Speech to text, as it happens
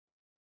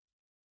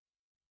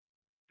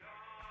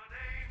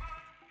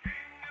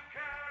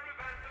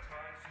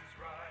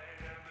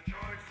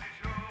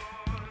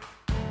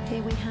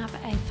we have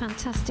a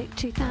fantastic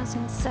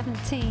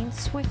 2017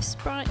 Swift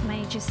Sprite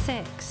Major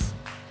 6.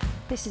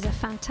 This is a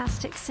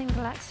fantastic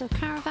single axle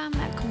caravan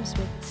that comes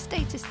with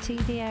status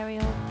TV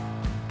aerial,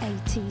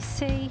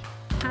 ATC,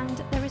 and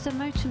there is a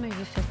motor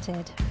mover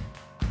fitted.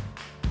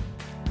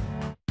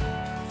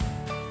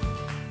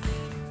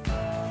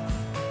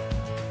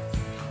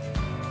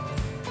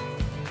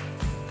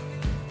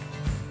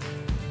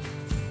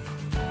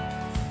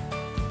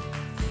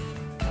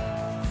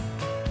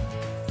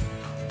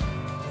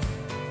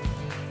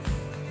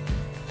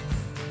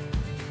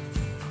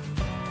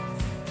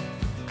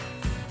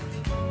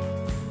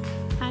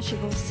 As you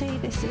will see,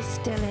 this is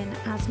still in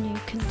as new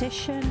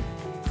condition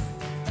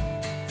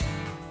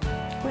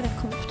with a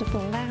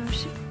comfortable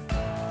lounge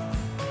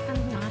and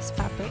a nice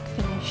fabric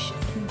finish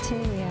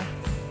interior.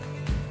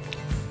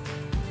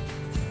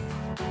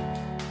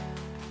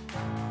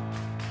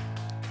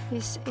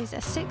 This is a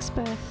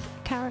 6-berth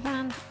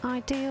caravan,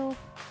 ideal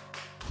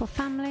for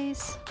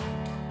families,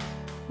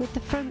 with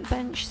the front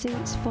bench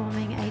seats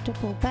forming a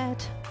double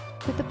bed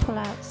with the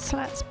pull-out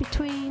slats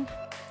between.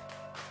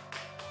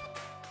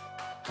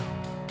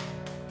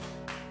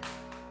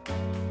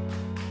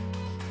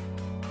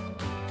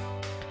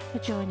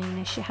 Adjoining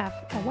this you have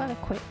a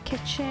well-equipped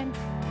kitchen,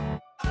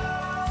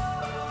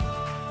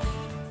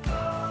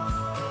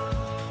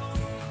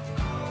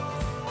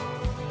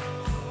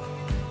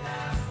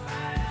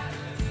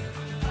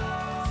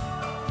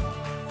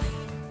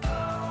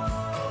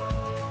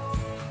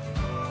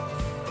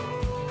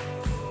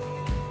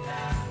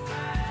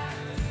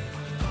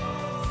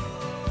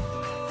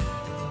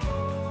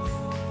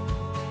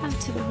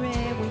 and to the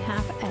rear we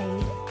have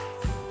a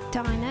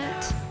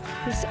dinette.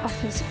 This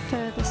offers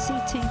further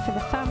seating for the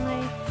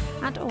family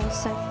and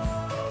also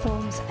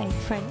forms a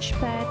French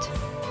bed.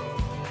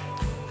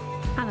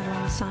 And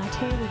alongside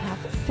here we have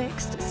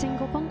fixed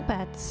single bunk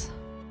beds.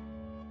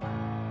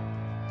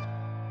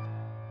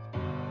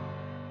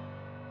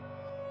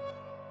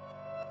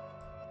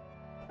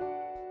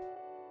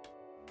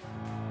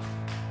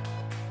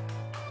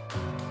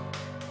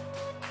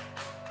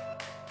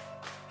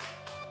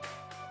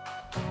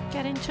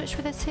 Get in touch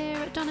with us here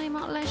at Donny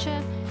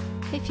Leisure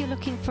if you're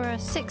looking for a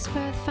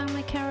 6-berth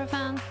family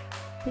caravan.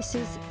 This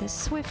is the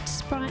Swift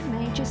Sprite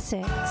Major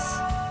 6.